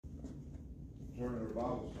Turn our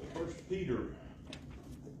Bibles to 1 Peter.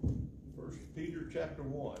 1 Peter chapter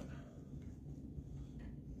 1.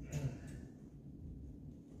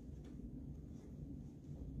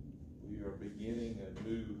 We are beginning a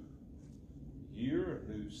new year,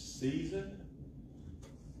 a new season,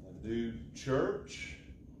 a new church,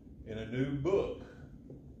 and a new book.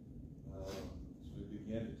 As we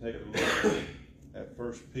begin to take a look at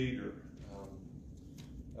 1 Peter.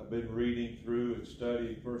 I've been reading through and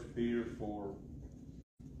studying 1 Peter for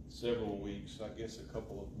several weeks, I guess a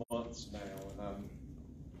couple of months now, and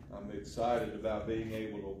I'm excited about being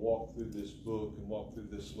able to walk through this book and walk through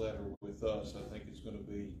this letter with us. I think it's going to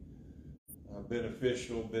be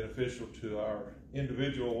beneficial to our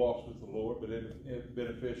individual walks with the Lord, but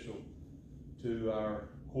beneficial to our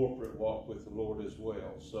corporate walk with the Lord as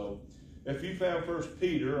well. So if you found 1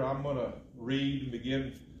 Peter, I'm going to read and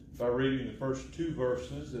begin by reading the first two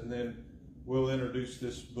verses, and then we'll introduce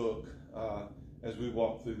this book as we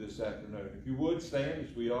walk through this afternoon. If you would stand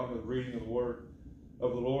as we honor the reading of the Word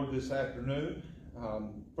of the Lord this afternoon.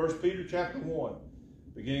 1 Peter chapter 1,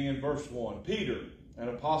 beginning in verse 1. Peter, an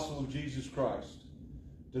apostle of Jesus Christ,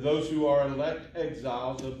 to those who are elect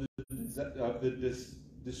exiles of the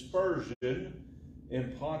dispersion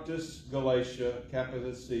in Pontus, Galatia,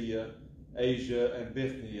 Cappadocia, Asia, and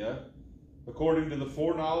Bithynia, according to the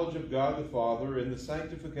foreknowledge of God the Father in the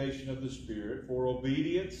sanctification of the Spirit, for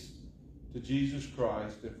obedience to Jesus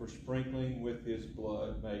Christ and for sprinkling with his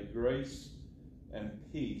blood, may grace and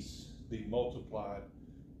peace be multiplied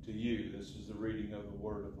to you. This is the reading of the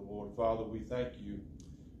word of the Lord. Father, we thank you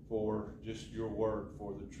for just your word,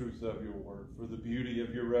 for the truth of your word, for the beauty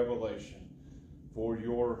of your revelation, for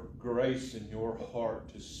your grace and your heart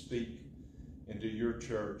to speak into your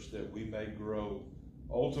church, that we may grow,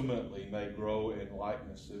 ultimately may grow in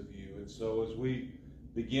likeness of you. And so as we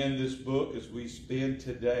begin this book, as we spend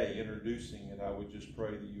today introducing it, I would just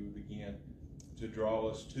pray that you would begin to draw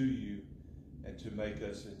us to you and to make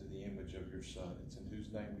us into the image of your Son. It's in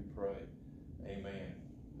whose name we pray. Amen.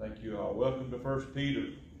 Thank you all. Welcome to 1 Peter.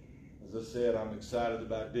 As I said, I'm excited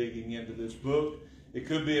about digging into this book. It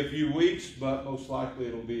could be a few weeks, but most likely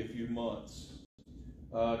it'll be a few months.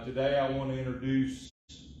 Today I want to introduce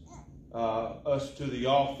us to the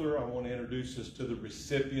author. I want to introduce us to the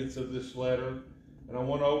recipients of this letter. And I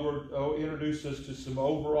want to introduce us to some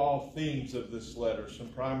overall themes of this letter, some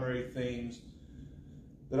primary themes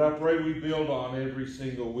that I pray we build on every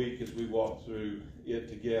single week as we walk through it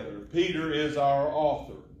together. Peter is our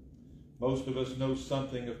author. Most of us know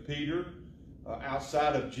something of Peter.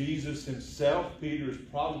 Outside of Jesus himself, Peter is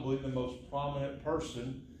probably the most prominent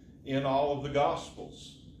person in all of the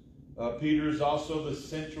Gospels. Peter is also the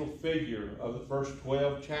central figure of the first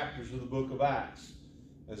 12 chapters of the book of Acts,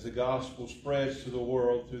 as the gospel spreads to the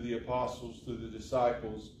world through the apostles, through the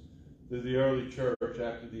disciples, through the early church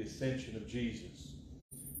after the ascension of Jesus.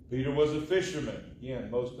 Peter was a fisherman. Again,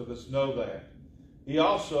 most of us know that. He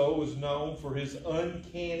also was known for his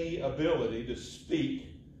uncanny ability to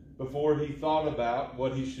speak before he thought about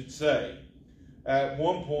what he should say. At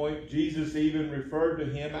one point, Jesus even referred to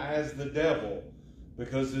him as the devil,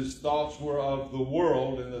 because his thoughts were of the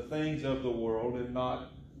world and the things of the world and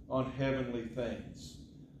not on heavenly things.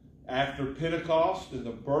 After Pentecost and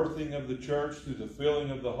the birthing of the church through the filling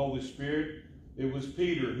of the Holy Spirit, it was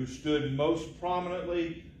Peter who stood most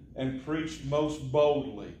prominently and preached most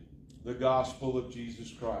boldly the gospel of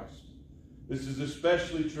Jesus Christ. This is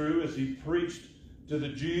especially true as he preached to the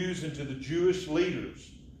Jews and to the Jewish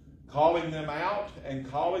leaders, calling them out and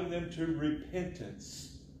calling them to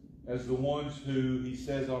repentance as the ones who, he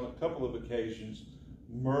says on a couple of occasions,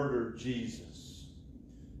 murdered Jesus.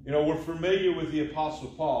 You know, we're familiar with the Apostle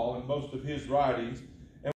Paul and most of his writings,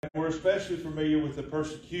 and we're especially familiar with the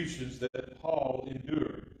persecutions that Paul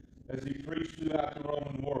endured as he preached throughout the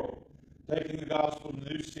Roman world, taking the gospel to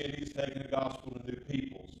new cities, taking the gospel to new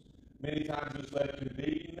peoples. Many times it's left him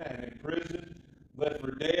beaten and imprisoned, left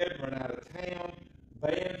for dead, run out of town,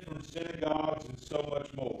 banned from synagogues, and so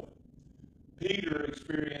much more. Peter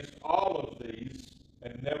experienced all of these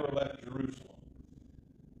and never left Jerusalem.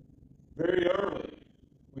 Very early,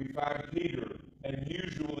 we find Peter, and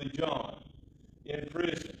usually John, in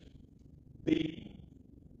prison, beaten,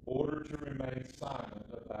 ordered to remain silent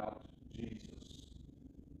about Jesus.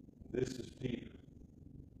 This is Peter.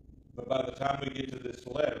 But by the time we get to this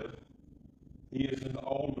letter, he is an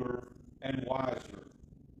older and wiser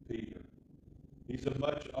Peter. He's a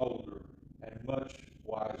much older and much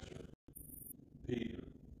wiser Peter.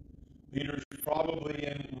 Peter's probably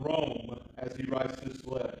in Rome as he writes this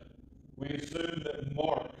letter. We assume that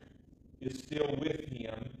Mark is still with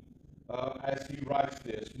him as he writes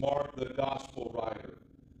this. Mark, the gospel writer,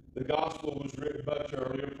 The gospel was written much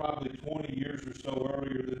earlier, probably 20 years or so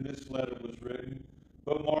earlier than this letter was written,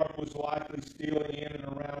 but Mark was likely still in and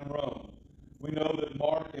around Rome. We know that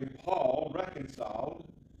Mark and Paul reconciled,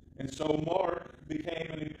 and so Mark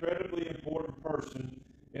became an incredibly important person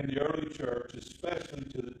in the early church, especially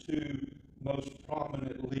to the two most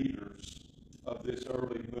prominent leaders of this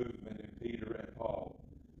early movement in Peter and Paul.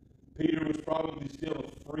 Peter was probably still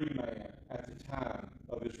a free man at the time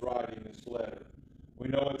of his writing this letter. We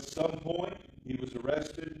know at some point he was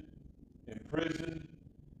arrested, imprisoned,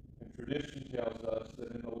 and tradition tells us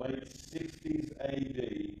that in the late 60s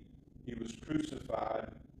A.D., he was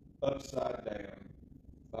crucified upside down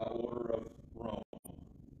by order of Rome.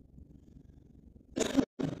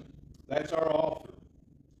 That's our author.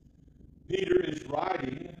 Peter is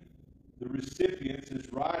writing, the recipients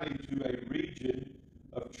is writing to a region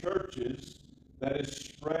of churches that is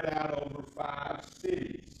spread out over 5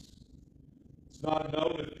 cities. It's not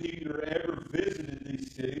known if Peter ever visited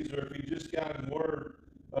these cities or if he just got word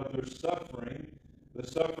of their suffering, the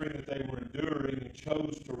suffering that they were enduring, and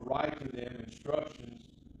chose to write to them instructions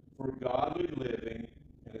for godly living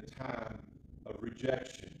in a time of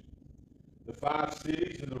rejection. The 5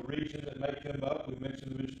 cities in the region that make them up, we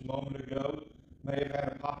mentioned them just a moment ago, may have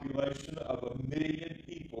had a population of 1 million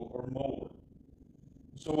people or more.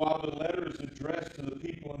 So while the letter is addressed to the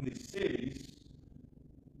people in these cities,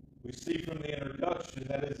 we see from the introduction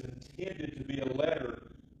that it is intended to be a letter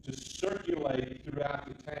to circulate throughout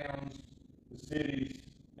the towns, the cities,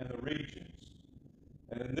 and the regions.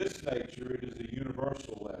 And in this nature, it is a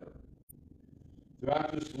universal letter.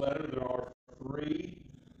 Throughout this letter, there are 3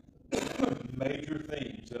 major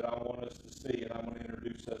themes that I want us to see, and I'm going to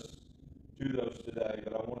introduce us to those today,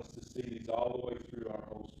 but I want us to see these all the way through our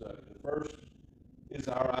whole study. The first is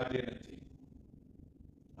our identity.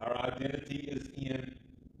 Our identity is in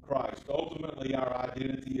Christ. Ultimately, our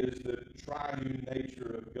identity is the triune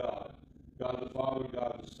nature of God. God the Father,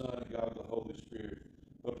 God the Son, and God the Holy Spirit.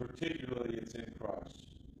 But particularly, it's in Christ.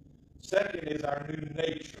 Second is our new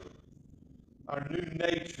nature. Our new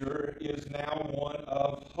nature is now one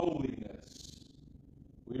of holiness.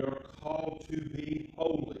 We are called to be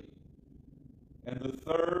holy. And the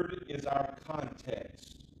third is our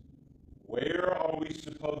context. Where are we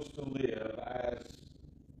supposed to live as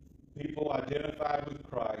people identified with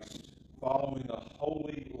Christ, following a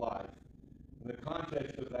holy life? And the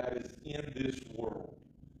context of that is in this world,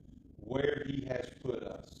 where he has put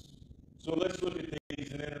us. So let's look at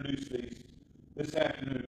these and introduce these this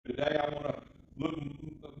afternoon. Today I want to look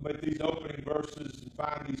at these opening verses and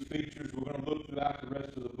find these features. We're going to look throughout the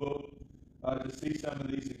rest of the book to see some of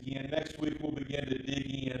these again. Next week we'll begin to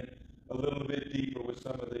dig in a little bit deeper with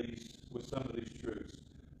some of these truths.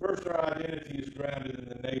 First, our identity is grounded in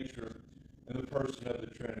the nature and the person of the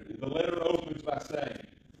Trinity. The letter opens by saying,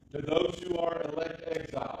 "To those who are elect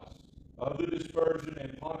exiles of the dispersion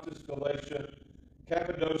in Pontus, Galatia,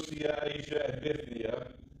 Cappadocia, Asia, and Bithynia,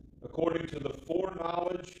 according to the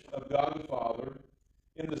foreknowledge of God the Father,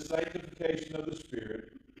 in the sanctification of the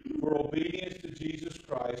Spirit, for obedience to Jesus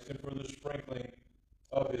Christ and for the sprinkling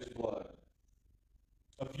of his blood."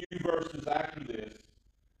 A few verses after this,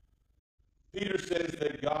 Peter says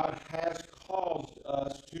that God has caused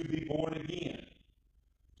us to be born again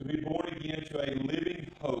to a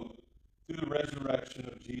living hope through the resurrection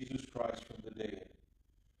of Jesus Christ from the dead.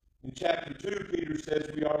 In chapter 2, Peter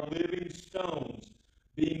says we are living stones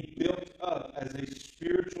being built up as a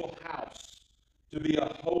spiritual house to be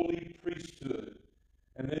a holy priesthood.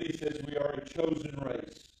 And then he says we are a chosen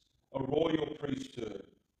race, a royal priesthood,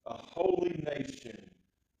 a holy nation,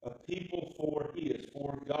 a people for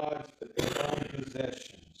God's own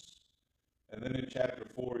possessions. And then in chapter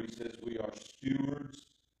 4, he says we are stewards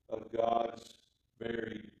of God's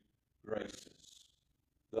varied graces,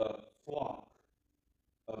 the flock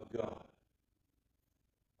of God.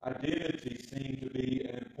 Identity seemed to be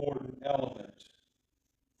an important element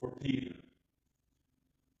for Peter.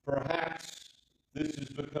 Perhaps this is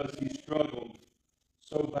because he struggled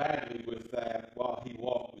so badly with that while he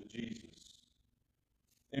walked with Jesus.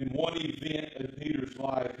 In one event in Peter's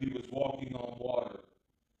life, he was walking on water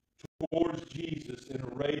towards Jesus in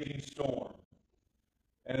a raging storm,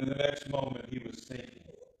 and in the next moment he was sinking.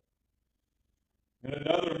 In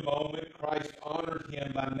another moment, Christ honored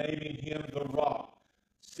him by naming him the rock,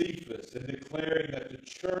 Cephas, and declaring that the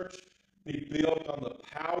church be built on the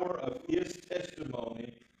power of his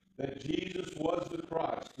testimony that Jesus was the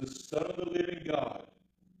Christ, the Son of the living God.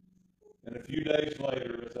 And a few days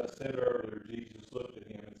later, as I said earlier, Jesus looked at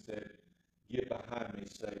him and said, "Get behind me,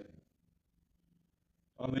 Satan."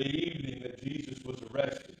 On the evening that Jesus was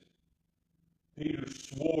arrested, Peter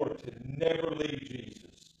swore to never leave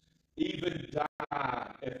Jesus,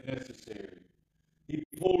 die if necessary. He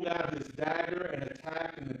pulled out his dagger and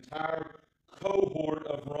attacked an entire cohort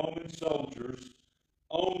of Roman soldiers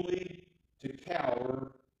only to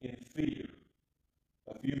cower in fear.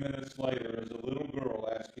 A few minutes later, as a little girl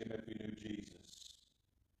asked him if he knew Jesus,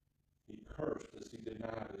 he cursed as he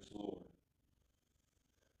denied his Lord.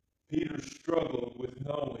 Peter struggled with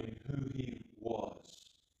knowing who he was.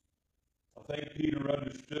 I think Peter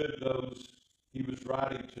understood those he was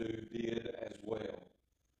writing to did as well.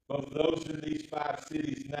 Both those in these 5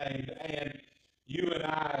 cities named and you and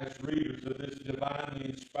I as readers of this divinely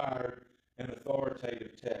inspired and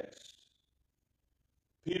authoritative text.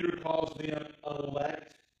 Peter calls them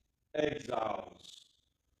elect exiles.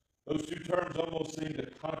 Those two terms almost seem to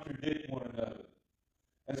contradict one another.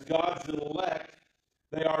 As God's elect,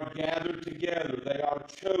 they are gathered together, they are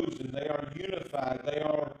chosen, they are unified, they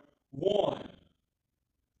are one.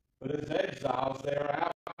 But as exiles, they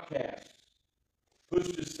are outcast,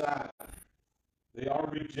 pushed aside. They are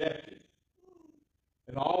rejected.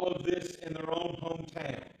 And all of this in their own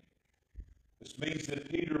hometown. This means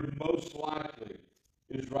that Peter most likely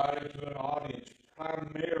is writing to an audience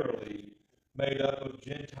primarily made up of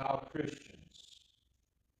Gentile Christians.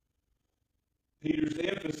 Peter's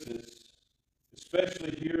emphasis,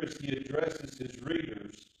 especially here as he addresses his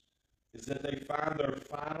readers, is that they find their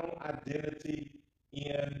final identity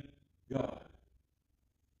in God.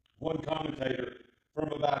 One commentator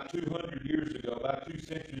from about 200 years ago, about 2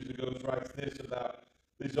 centuries ago, writes this about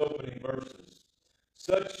these opening verses.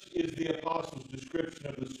 Such is the apostle's description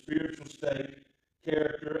of the spiritual state,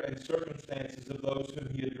 character, and circumstances of those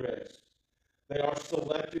whom he addressed. They are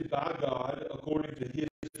selected by God according to his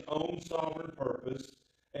own sovereign purpose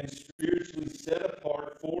and spiritually set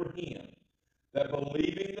apart for him, that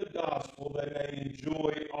believing the gospel they may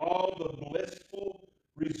enjoy all the blissful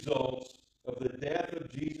results of the death of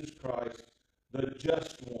Jesus Christ, the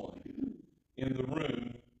just one, in the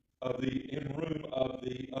room of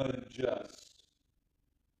the unjust.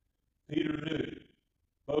 Peter knew,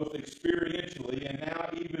 both experientially and now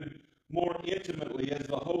even more intimately as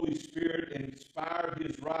the Holy Spirit inspired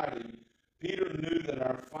his writing, Peter knew that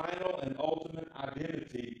our final and ultimate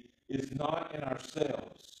identity is not in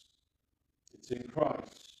ourselves. It's in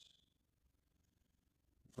Christ.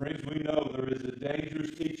 Friends, we know there is a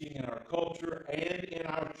dangerous teaching in our culture and in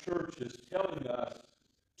our churches telling us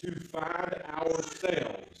to find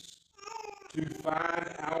ourselves, to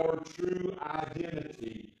find our true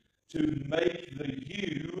identity, to make the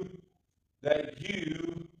you that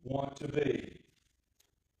you want to be.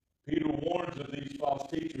 Peter warns of these false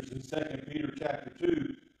teachers in 2 Peter chapter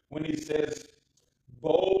 2 when he says,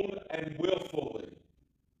 bold and willfully,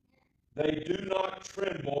 they do not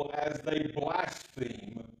tremble as they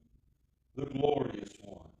blaspheme the glorious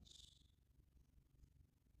ones.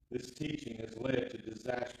 This teaching has led to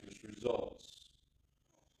disastrous results.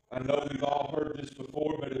 I know we've all heard this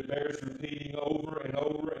before, but it bears repeating over and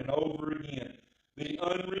over and over again. The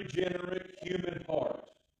unregenerate human heart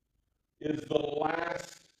is the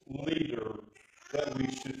last leader that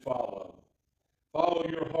we should follow. Follow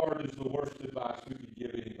your heart is the worst advice we could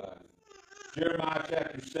give anybody. Jeremiah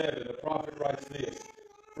chapter 7, the prophet writes this,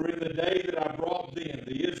 for in the day that I brought them,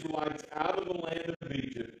 the Israelites, out of the land of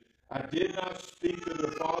Egypt, I did not speak to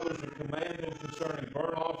their fathers or command them concerning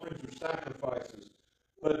burnt offerings or sacrifices.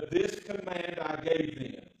 But this command I gave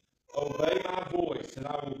them, obey my voice, and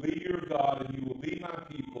I will be your God, and you will be my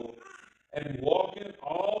people, and walk in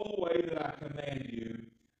all the way that I command you,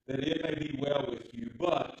 that it may be well with you.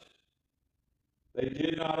 But they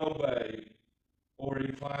did not obey or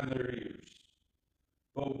incline their ears,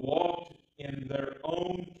 but walked in their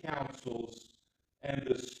own counsels and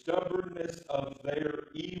the stubbornness of their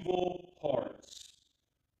evil hearts,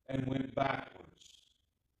 and went backwards,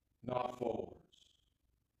 not forwards.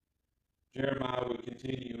 Jeremiah would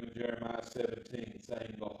continue in Jeremiah 17,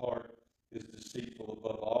 saying, the heart is deceitful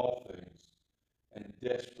above all things and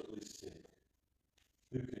desperately sick.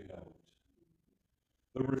 Who can know it?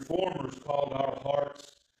 The reformers called our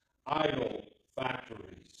hearts idol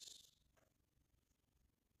factories.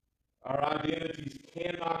 Our identities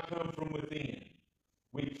cannot come from within.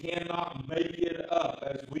 We cannot make it up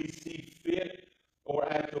as we see fit or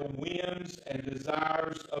at the whims and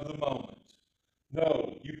desires of the moment.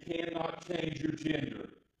 No, you cannot change your gender.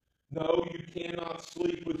 No, you cannot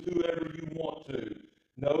sleep with whoever you want to.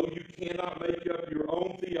 No, you cannot make up your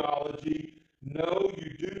own theology. No,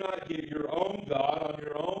 you do not get your own God on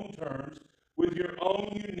your own terms with your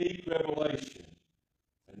own unique revelation.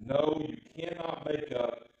 And no, you cannot make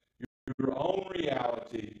up your own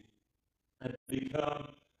reality and become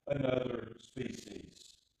another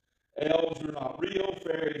species. Elves are not real,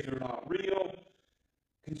 fairies theories are not real.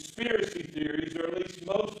 Conspiracy theories, or at least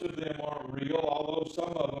most of them, aren't real, although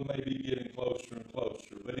some of them may be getting closer and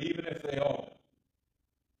closer. But even if they are,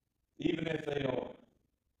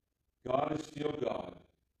 God is still God.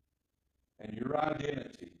 And your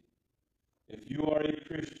identity, if you are a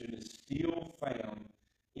Christian, is still found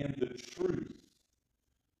in the truth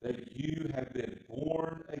that you have been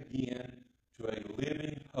born again to a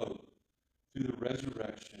living hope through the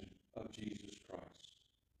resurrection of Jesus Christ.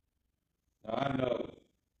 Now I know,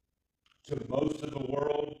 to most of the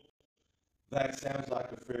world, that sounds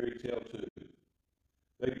like a fairy tale too.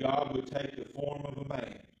 That God would take the form of a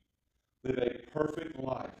man, live a perfect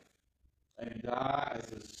life, and die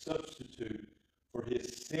as a substitute for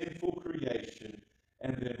his sinful creation,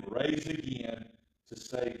 and then rise again to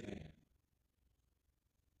save them.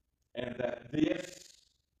 And that this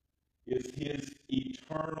is his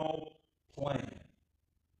eternal plan.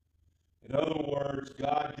 In other words,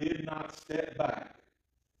 God did not step back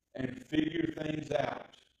and figure things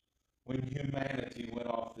out when humanity went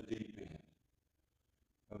off the deep end.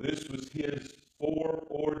 Now, this was his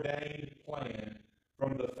foreordained plan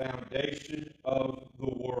from the foundation of the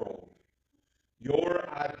world. Your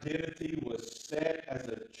identity was set as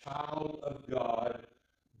a child of God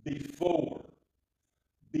before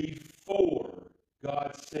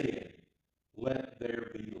God said, "Let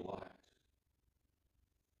there be light."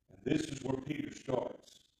 And this is where Peter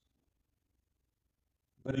starts.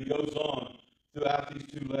 But he goes on throughout these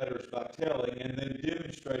two letters by telling and then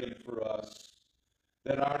demonstrating for us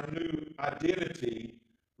that our new identity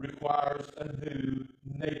requires a new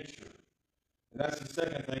nature. And that's the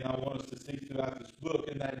second thing I want us to see throughout this book.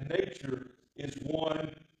 And that nature is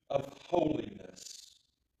one of holiness.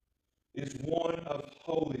 Is one of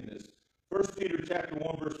holiness. 1 Peter chapter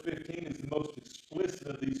 1, verse 15 is the most explicit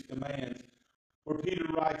of these commands, where Peter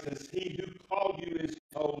writes, "As he who called you is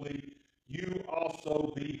holy, you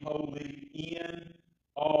also be holy in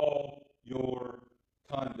all your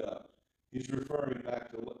conduct." He's referring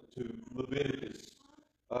back to Leviticus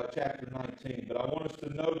chapter 19. But I want us to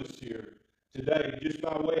notice here today, just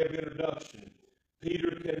by way of introduction,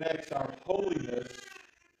 Peter connects our holiness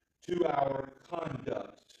to our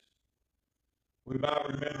conduct. We might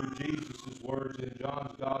remember Jesus' words in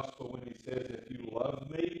John's Gospel when he says, "If you love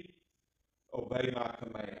me, obey my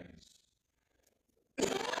commands."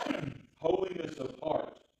 Holiness of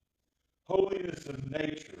heart, holiness of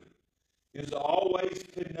nature is always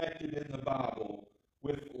connected in the Bible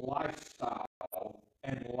with lifestyle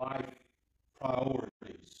and life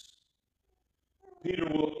priorities. Peter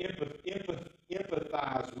will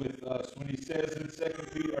empathize with us when he says in 1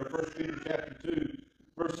 Peter chapter 2,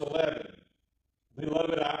 verse 11,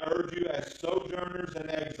 "Beloved, I urge you as sojourners and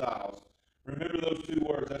exiles." Remember those two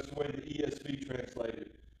words. That's the way the ESV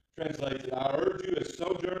translates it. "I urge you as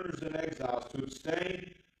sojourners and exiles to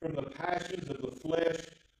abstain from the passions of the flesh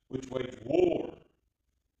which wage war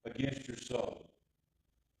against your soul."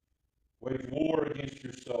 Wage war against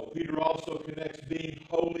your soul. Peter also connects being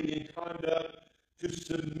holy in conduct to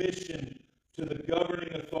submission to the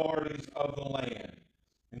governing authorities of the land.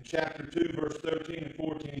 In chapter 2, verse 13 and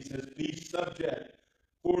 14, he says, "Be subject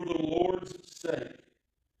for the Lord's sake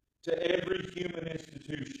to every human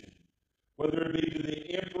institution, whether it be to the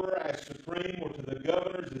emperor as supreme or to the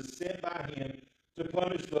governors as sent by him to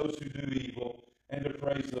punish those who do evil and to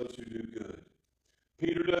praise those who do good."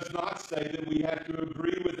 Peter does not say that we have to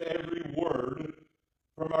agree with every word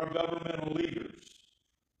from our governmental leaders,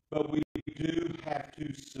 but we do have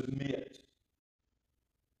to submit.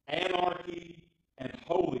 Anarchy and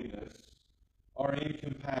holiness are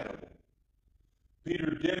incompatible.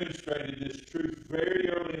 Peter demonstrated this truth very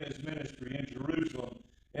early in his ministry in Jerusalem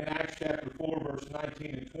in Acts chapter 4, verse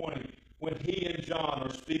 19 and 20, when he and John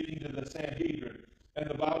are speaking to the Sanhedrin. And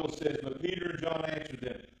the Bible says, "But Peter and John answered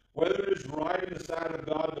them, 'Whether it is right in the sight of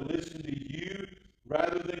God to listen to you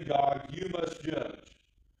rather than God, you must judge.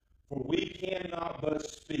 For we cannot but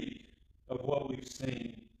speak of what we've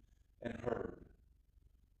seen and heard.'"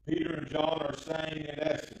 Peter and John are saying, in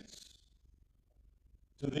essence,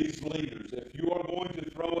 to these leaders, if you are going to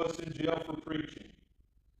throw us in jail for preaching,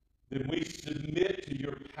 then we submit to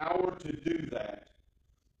your power to do that.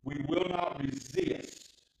 We will not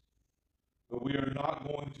resist, but we are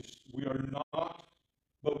going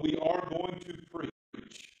to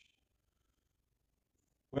preach,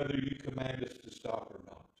 whether you command us to stop or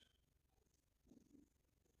not.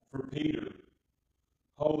 For Peter,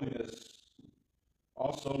 holiness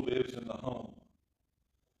also lives in the home.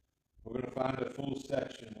 We're going to find a full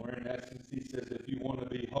section where, in essence, he says, if you want to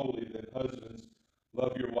be holy, then husbands,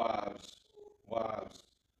 love your wives. Wives,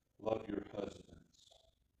 love your husbands.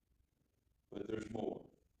 But there's more.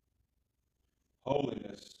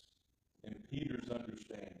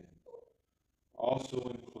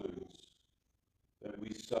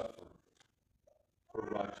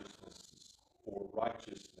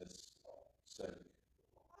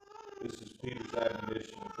 This is Peter's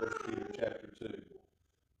admonition in 1 Peter chapter 2.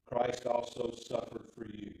 Christ also suffered for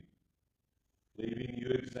you, leaving you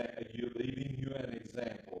an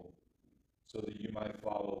example so that you might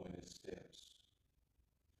follow in his steps.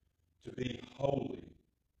 To be holy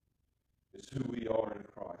is who we are in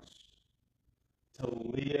Christ. To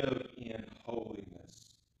live in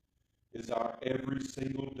holiness is our every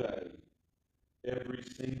single day, every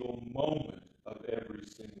single moment of every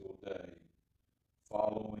single day,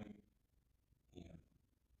 following him,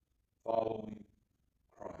 following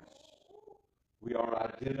Christ. We are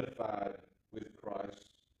identified with Christ,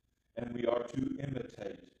 and we are to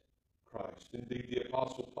imitate Christ. Indeed, the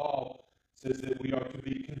Apostle Paul says that we are to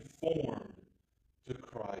be conformed to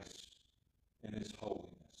Christ in his holiness.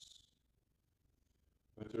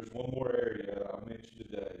 But there's one more area I'll mention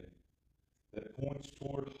today that points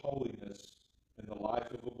toward holiness in the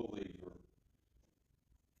life of a believer,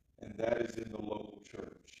 and that is in the local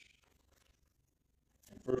church.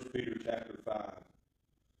 In 1 Peter chapter 5,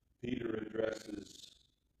 Peter addresses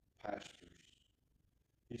pastors.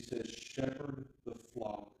 He says, shepherd the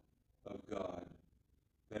flock of God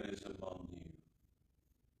that is among you.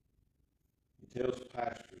 He tells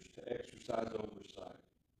pastors to exercise oversight,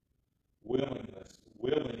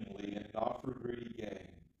 willingly and not for greedy gain.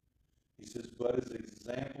 He says, but as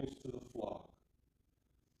examples to the flock.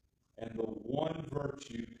 And the one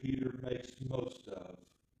virtue Peter makes most of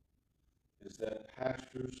is that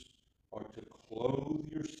pastors are to clothe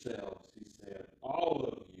yourselves, he said, all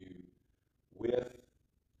of you, with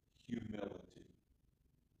humility.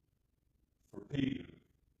 For Peter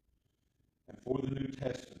and for the New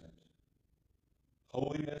Testament,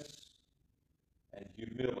 holiness and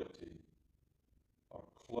humility are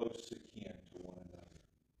close akin to one another.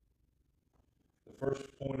 The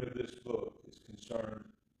first point of this book is concerned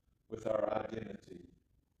with our identity,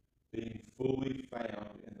 being fully found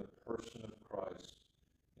in the person of Christ,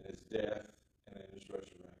 in his death and in his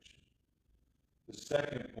resurrection. The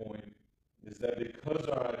second point is that because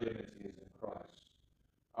our identity is in Christ,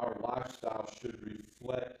 our lifestyle should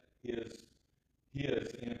reflect his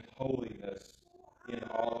in holiness in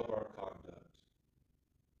all of our conduct.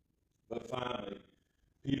 But finally,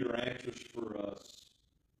 Peter answers for us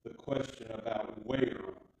the question about where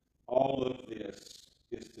all of this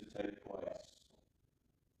is to take place.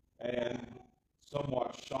 And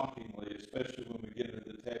somewhat shockingly, especially when we get into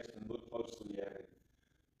the text and look closely at it,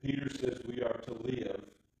 Peter says we are to live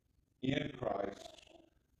in Christ,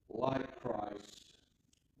 like Christ,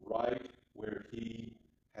 right where he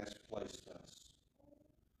has placed us.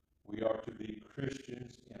 We are to be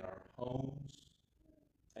Christians in our homes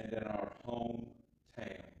and in our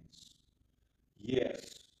hometowns.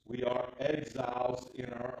 Yes, we are exiles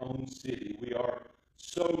in our own city. We are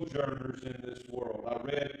sojourners in this world. I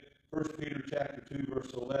read 1 Peter chapter 2,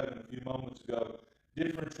 verse 11 a few moments ago.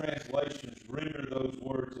 Different translations render those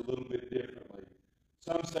words a little bit differently.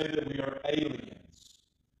 Some say that we are aliens.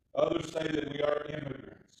 Others say that we are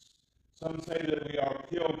immigrants. Some say that we are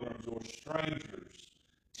pilgrims or strangers,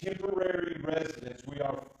 temporary residents. We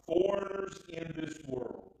are foreigners in this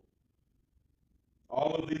world.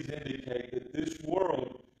 All of these indicate that this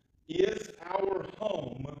world is our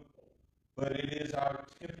home, but it is our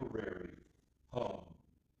temporary home.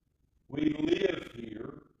 We live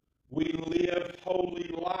here. We live holy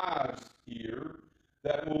lives here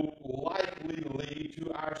that will likely lead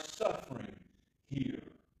to our suffering here.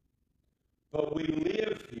 But we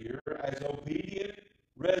live here as obedient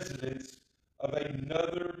residents of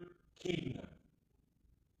another kingdom,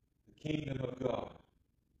 the kingdom of God.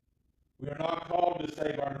 We are not called to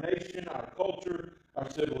save our nation, our culture, our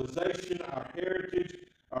civilization, our heritage,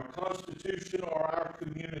 our constitution, or our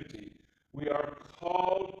community. We are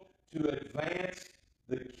called to advance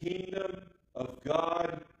the kingdom of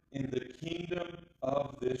God in the kingdom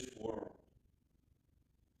of this world.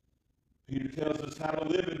 Peter tells us how to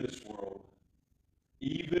live in this world,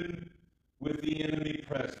 even with the enemy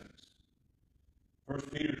present. 1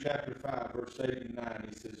 Peter chapter 5, verse 8 and 9,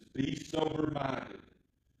 he says, be sober-minded.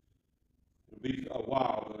 It'll be a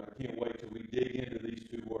while, but I can't wait till we dig into these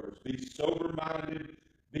two words. Be sober-minded,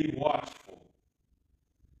 be watchful.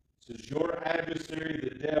 It says, your adversary,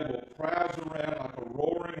 the devil, prowls around like a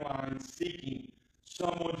roaring lion seeking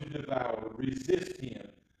someone to devour. Resist him,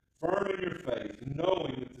 firm in your faith,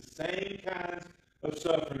 knowing that the same kinds of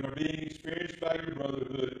suffering are being experienced by your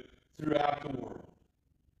brotherhood throughout the world.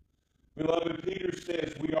 Beloved, Peter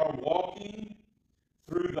says we are walking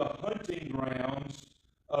through the hunting grounds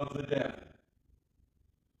of the devil.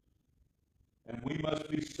 And we must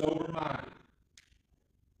be sober-minded.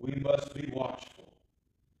 We must be watchful.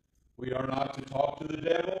 We are not to talk to the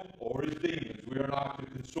devil or his demons. We are not to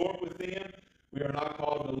consort with them. We are not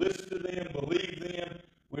called to listen to them, believe them.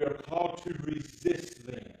 We are called to resist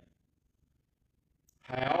them.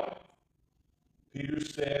 How? Peter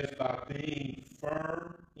says, by being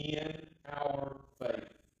firm in our faith.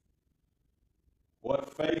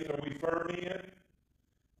 What faith are we firm in?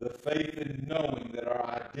 The faith in knowing that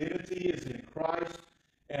our identity is in Christ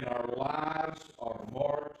and our lives are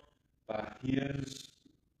marked by His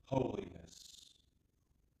holiness.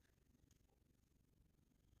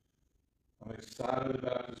 I'm excited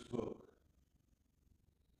about this book.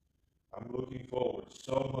 I'm looking forward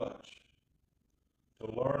so much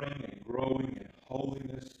to learning and growing in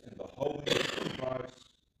holiness and the holiness of Christ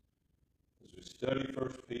as we study 1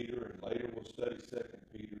 Peter and later we'll study 2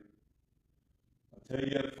 Peter. I'll tell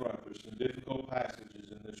you up front, there's some difficult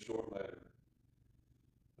passages in this short letter.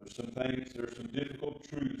 There's some difficult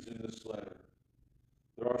truths in this letter.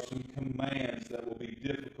 There are some commands that will be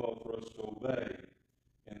difficult for us to obey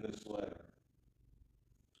in this letter.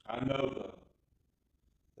 I know, though,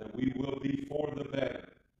 that we will be for the better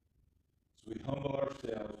as we humble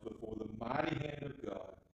ourselves before the mighty hand of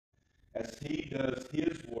God as He does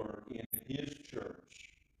His work in His church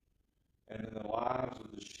and in the lives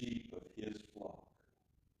of the sheep of His flock.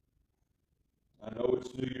 I know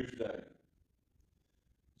it's New Year's Day.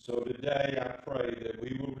 So today I pray that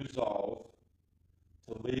we will resolve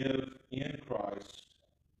to live in Christ,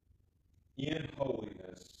 in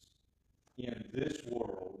holiness, in this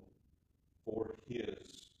world for His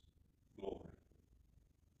glory.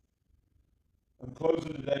 I'm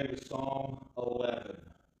closing today with Psalm 11.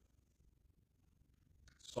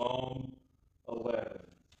 Psalm 11.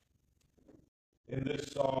 In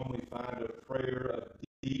this psalm we find a prayer of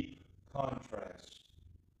deep contrast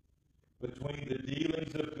between the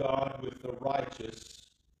dealings of God with the righteous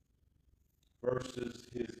versus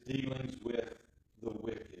His dealings with the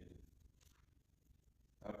wicked.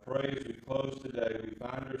 I pray as we close today, we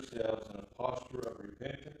find ourselves in a posture of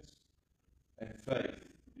repentance and faith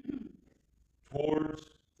towards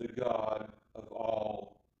the God of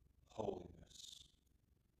all holiness.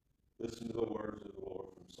 Listen to the words of the Lord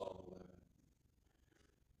from Psalm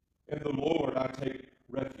 11. In the Lord I take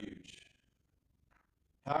refuge.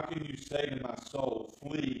 How can you say to my soul,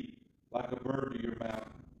 flee like a bird to your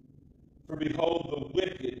mountain? For behold, the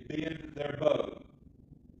wicked bend their bow.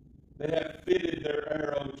 They have fitted their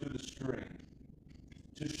arrow to the string,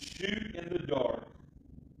 to shoot in the dark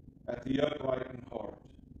at the upright in heart.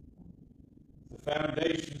 The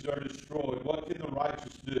foundations are destroyed. What can the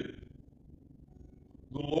righteous do?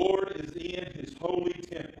 The Lord is in His holy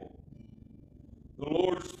temple. The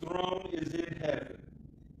Lord's throne is in heaven.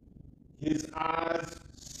 His eyes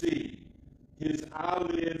see. His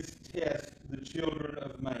eyelids test the children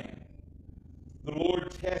of man. The Lord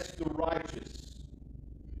tests the righteous,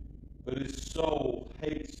 but His soul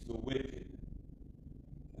hates the wicked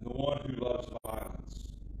and the one who loves violence.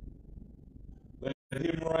 Let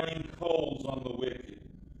Him rain coals on the wicked.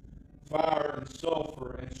 Fire and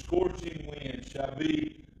sulfur and scorching wind shall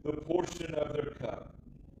be the portion of their cup.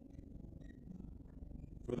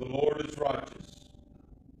 For the Lord is righteous.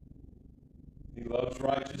 He loves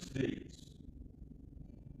righteous deeds.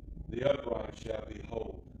 The upright shall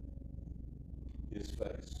behold His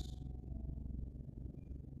face.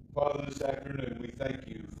 Father, this afternoon we thank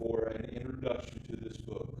You for an introduction to this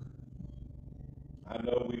book. I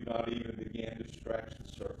know we've not even began to scratch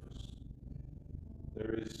the surface.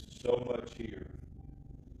 There is so much here.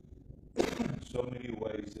 So many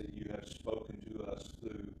ways that You have spoken to us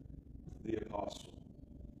through the apostle.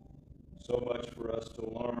 So much for us to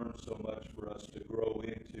learn, so much for us to grow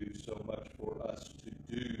into, so much for us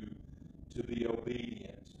to do, to be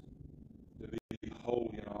obedient, to be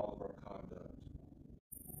holy in all of our conduct.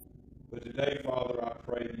 But today, Father, I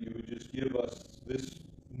pray that You would just give us this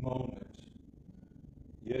moment.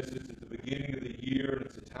 Yes, it's at the beginning of the year, and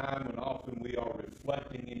it's a time when often we are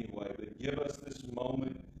reflecting anyway, but give us this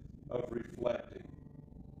moment of reflecting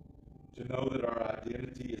to know that our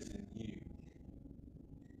identity is in You.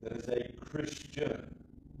 That as a Christian,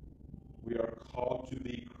 we are called to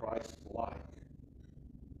be Christ-like.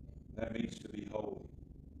 That means to be holy.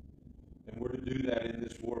 And we're to do that in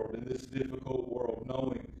this world, in this difficult world,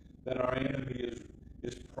 knowing that our enemy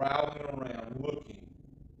is prowling around looking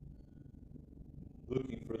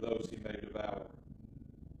for those he may devour.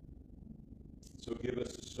 So give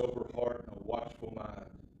us a sober heart and a watchful mind.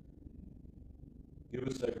 Give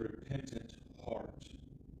us a repentant heart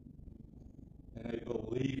and a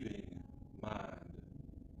believing mind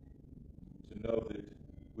to know that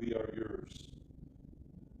we are Yours,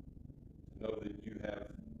 to know that You have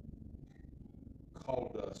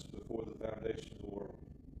called us before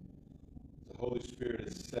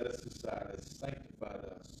has set us aside, has sanctified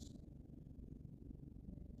us.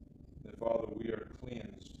 And Father, we are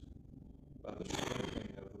cleansed by the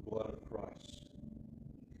sprinkling of the blood of Christ.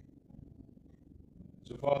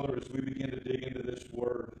 So Father, as we begin to dig into this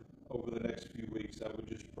word over the next few weeks, I would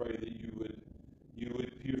just pray that you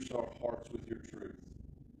would pierce our hearts with your truth.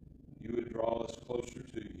 You would draw us closer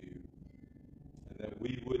to you, and that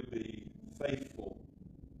we would be faithful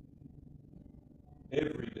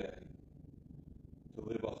every day to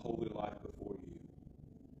live a holy life before you.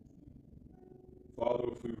 Father,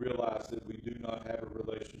 if we realize that we do not have a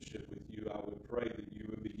relationship with you, I would pray that you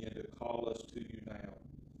would begin to call us to you now,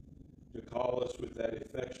 to call us with that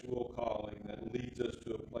effectual calling that leads us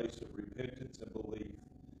to a place of repentance and belief,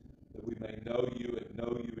 that we may know you and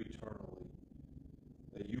know you eternally,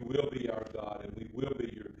 that you will be our God and we will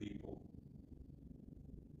be your people.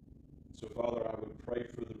 So, Father, I would pray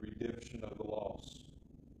for the redemption of the lost,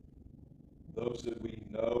 those that we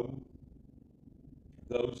know,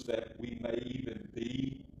 those that we may even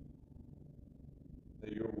be,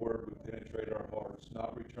 that your word would penetrate our hearts,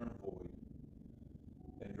 not return void,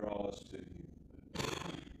 and draw us to you.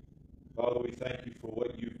 Father, we thank you for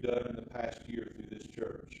what you've done in the past year through this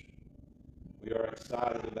church. We are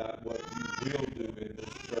excited about what you will do in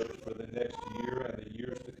this church for the next year and the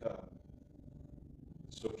years to come.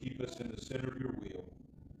 So keep us in the center of your will.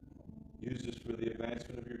 Use us for the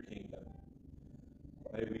advancement of your kingdom.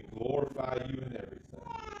 May we glorify you in everything.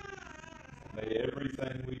 May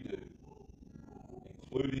everything we do,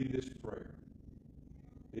 including this prayer,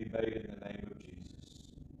 be made in the name of Jesus.